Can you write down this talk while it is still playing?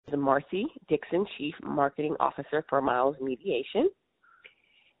Marcy Dixon, Chief Marketing Officer for Miles Mediation.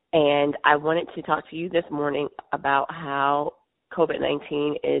 And I wanted to talk to you this morning about how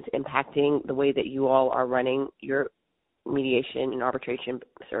COVID-19 is impacting the way that you all are running your mediation and arbitration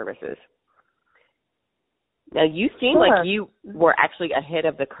services. Now, you seem like you were actually ahead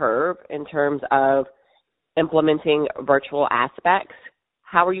of the curve in terms of implementing virtual aspects.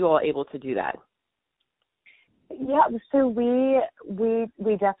 How were you all able to do that? Yeah, so we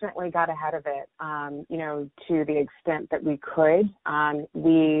definitely got ahead of it, to the extent that we could.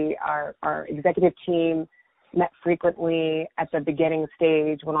 Our executive team met frequently at the beginning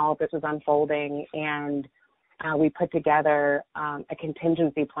stage when all of this was unfolding, and we put together a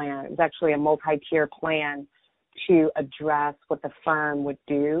contingency plan. It was actually a multi-tier plan to address what the firm would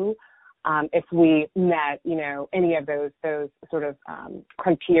do if we met, any of those sort of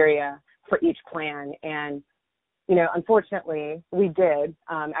criteria for each plan. And, unfortunately, we did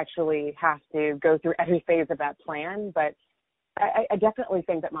actually have to go through every phase of that plan, but I definitely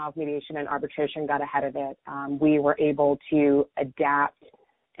think that Miles Mediation and Arbitration got ahead of it. We were able to adapt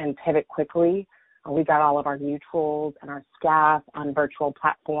and pivot quickly. We got all of our mutuals and our staff on virtual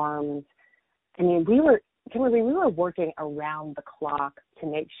platforms. I mean, Kimberly, we were working around the clock to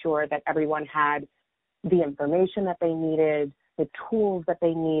make sure that everyone had the information that they needed, the tools that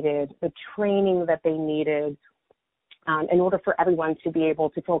they needed, the training that they needed, in order for everyone to be able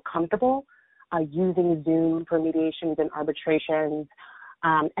to feel comfortable using Zoom for mediations and arbitrations,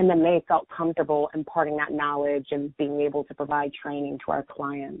 and then they felt comfortable imparting that knowledge and being able to provide training to our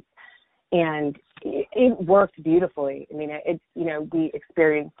clients. And it worked beautifully. I mean, we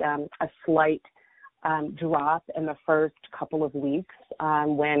experienced a slight drop in the first couple of weeks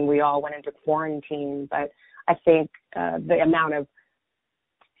when we all went into quarantine, but I think the amount of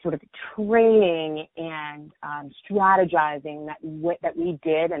sort of training and strategizing that we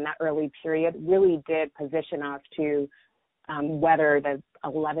did in that early period really did position us to weather the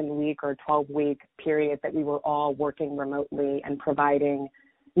 11-week or 12-week period that we were all working remotely and providing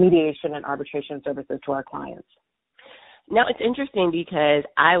mediation and arbitration services to our clients. Now, it's interesting because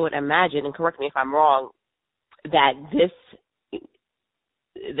I would imagine, and correct me if I'm wrong, that this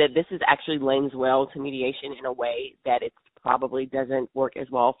is actually lends well to mediation in a way that it probably doesn't work as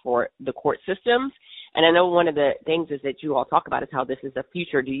well for the court systems. And I know one of the things is that you all talk about is how this is the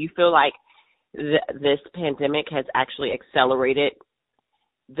future. Do you feel like this pandemic has actually accelerated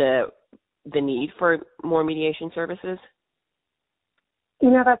the need for more mediation services?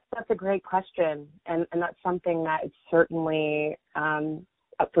 That's a great question, and that's something that is certainly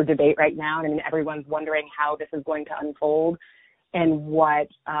up for debate right now. I mean, everyone's wondering how this is going to unfold and what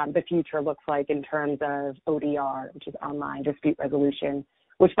the future looks like in terms of ODR, which is online dispute resolution,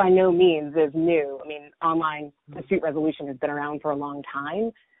 which by no means is new. I mean, online dispute resolution has been around for a long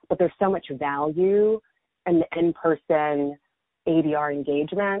time, but there's so much value in the in-person ADR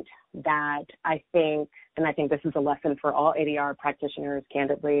engagement that I think this is a lesson for all ADR practitioners,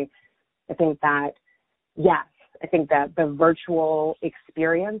 candidly. I think that the virtual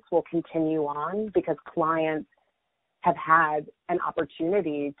experience will continue on because clients have had an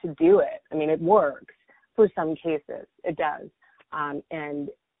opportunity to do it. I mean, it works for some cases. It does. And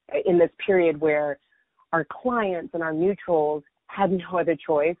in this period where our clients and our mutuals had no other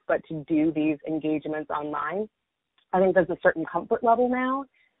choice but to do these engagements online, I think there's a certain comfort level now.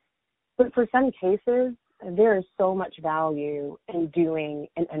 But for some cases, there is so much value in doing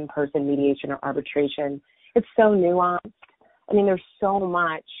an in-person mediation or arbitration. It's so nuanced. I mean, there's so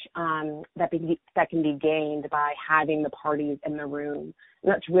much that can be gained by having the parties in the room.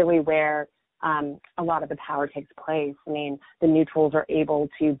 And that's really where a lot of the power takes place. I mean, the mutuals are able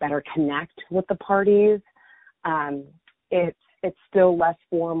to better connect with the parties. It's still less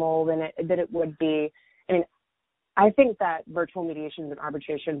formal than it would be. I mean, I think that virtual mediations and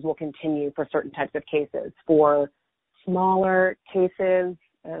arbitrations will continue for certain types of cases. For smaller cases,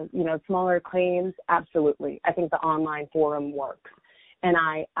 smaller claims, absolutely. I think the online forum works. And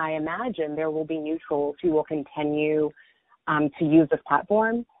I imagine there will be mutuals who will continue to use this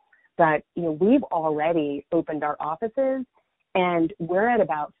platform. But, we've already opened our offices, and we're at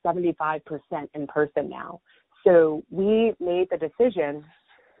about 75% in person now. So we made the decision.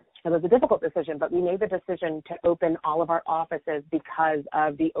 It was a difficult decision, but we made the decision to open all of our offices because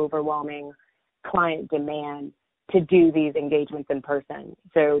of the overwhelming client demand to do these engagements in person.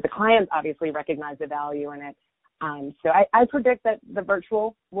 So the clients obviously recognize the value in it. So I predict that the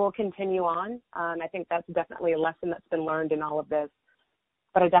virtual will continue on. I think that's definitely a lesson that's been learned in all of this.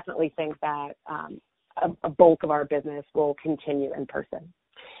 But I definitely think that a bulk of our business will continue in person.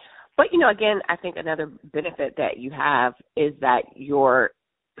 But, again, I think another benefit that you have is that your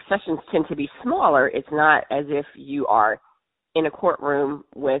sessions tend to be smaller. It's not as if you are in a courtroom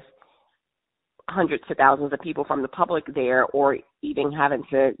with hundreds to thousands of people from the public there, or even having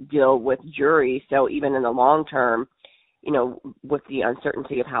to deal with juries. So even in the long term, with the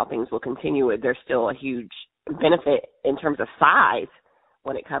uncertainty of how things will continue, there's still a huge benefit in terms of size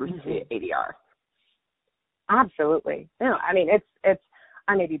when it comes to ADR. Absolutely. No, I mean, it's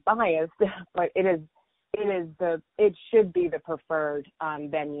I may be biased, but it should be the preferred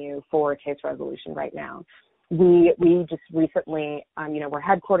venue for case resolution right now. We just recently, we're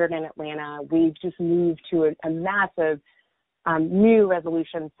headquartered in Atlanta. We just moved to a massive new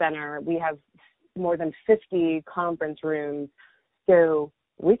resolution center. We have more than 50 conference rooms, so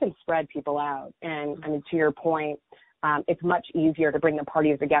we can spread people out. And I mean, to your point, it's much easier to bring the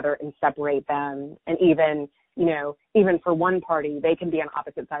parties together and separate them. And even for one party, they can be on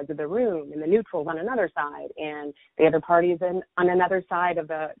opposite sides of the room, and the neutral's on another side, and the other party's on another side of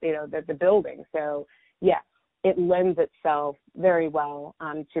the building. So yes, it lends itself very well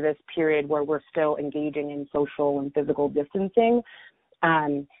to this period where we're still engaging in social and physical distancing.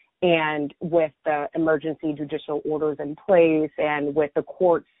 And with the emergency judicial orders in place and with the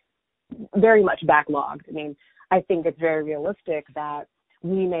courts very much backlogged, I mean, I think it's very realistic that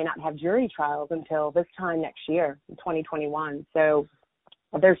we may not have jury trials until this time next year, in 2021. So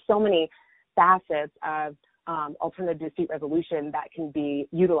there's so many facets of alternative dispute resolution that can be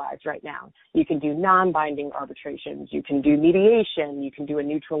utilized right now. You can do non-binding arbitrations. You can do mediation. You can do a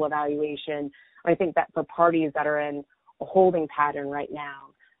neutral evaluation. I think that for parties that are in a holding pattern right now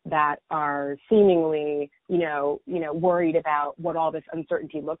that are seemingly, worried about what all this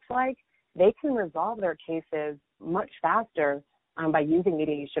uncertainty looks like, they can resolve their cases much faster by using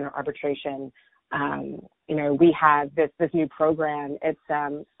mediation or arbitration. We have this new program.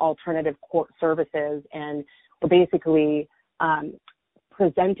 It's alternative court services, and we're basically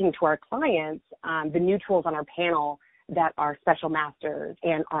presenting to our clients the neutrals on our panel that are special masters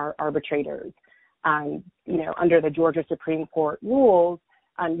and are arbitrators. Under the Georgia Supreme Court rules,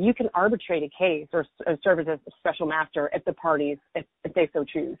 you can arbitrate a case or serve as a special master if the parties, if they so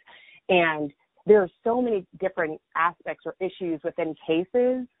choose. And there are so many different aspects or issues within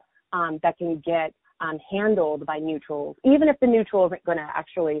cases that can get handled by neutrals. Even if the neutral isn't going to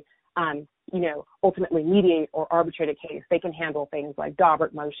actually, ultimately mediate or arbitrate a case, they can handle things like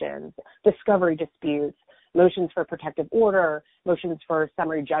Daubert motions, discovery disputes, motions for protective order, motions for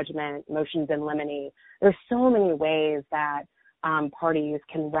summary judgment, motions in limine. There's so many ways that parties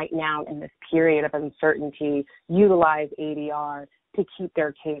can right now in this period of uncertainty utilize ADR to keep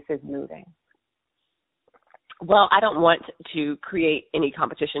their cases moving. Well, I don't want to create any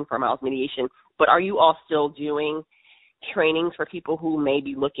competition for Miles Mediation, but are you all still doing trainings for people who may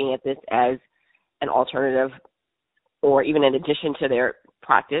be looking at this as an alternative or even in addition to their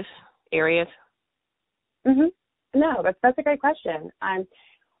practice areas? No, that's a great question.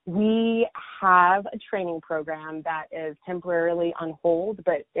 We have a training program that is temporarily on hold,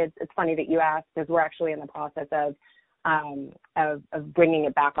 but it's funny that you asked because we're actually in the process of bringing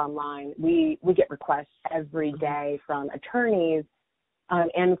it back online. We get requests every day from attorneys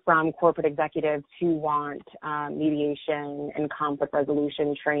and from corporate executives who want mediation and conflict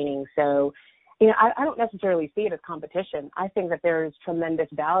resolution training. So, I don't necessarily see it as competition. I think that there's tremendous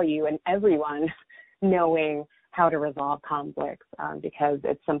value in everyone knowing how to resolve conflicts because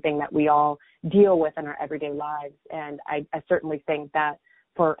it's something that we all deal with in our everyday lives. And I certainly think that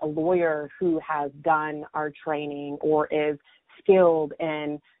for a lawyer who has done our training or is skilled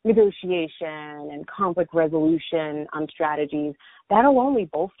in negotiation and conflict resolution strategies, that'll only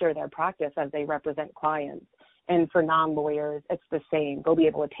bolster their practice as they represent clients. And for non-lawyers, it's the same. They'll be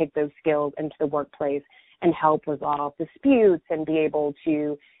able to take those skills into the workplace and help resolve disputes and be able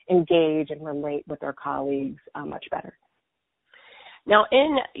to engage and relate with their colleagues much better. Now,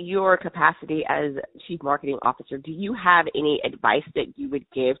 in your capacity as Chief Marketing Officer, do you have any advice that you would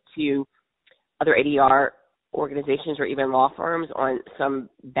give to other ADR organizations or even law firms on some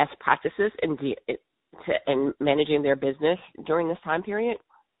best practices in managing their business during this time period?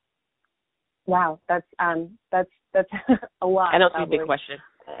 Wow, that's a lot. I know it's a big question.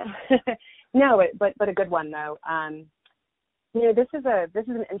 No, but a good one though. This is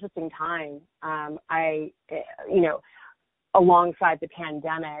an interesting time. Alongside the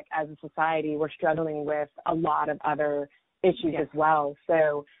pandemic, as a society, we're struggling with a lot of other issues as well.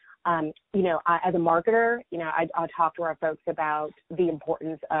 So, as a marketer, I'll talk to our folks about the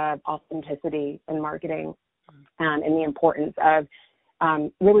importance of authenticity in marketing and the importance of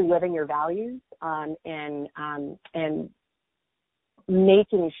really living your values and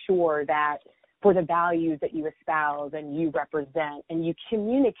making sure that for the values that you espouse and you represent, and you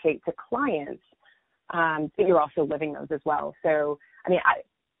communicate to clients that you're also living those as well. So,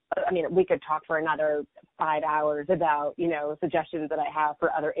 I mean, we could talk for another 5 hours about, suggestions that I have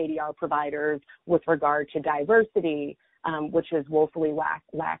for other ADR providers with regard to diversity, which is woefully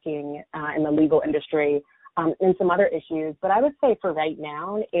lacking in the legal industry, and some other issues. But I would say for right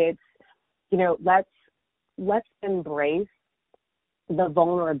now, it's, let's embrace the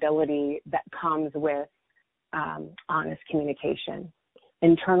vulnerability that comes with honest communication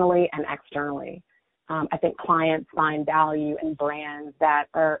internally and externally. I think clients find value in brands that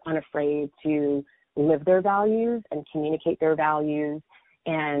are unafraid to live their values and communicate their values.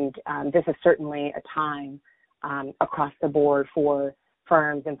 And this is certainly a time across the board for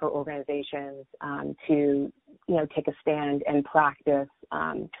firms and for organizations to, take a stand and practice,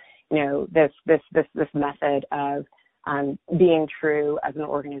 this method of being true as an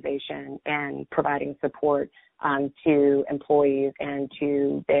organization and providing support to employees and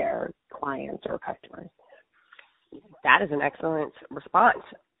to their clients or customers. That is an excellent response.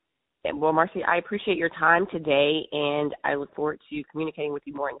 Well, Marcy, I appreciate your time today, and I look forward to communicating with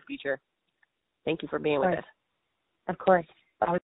you more in the future. Thank you for being with us. Of course.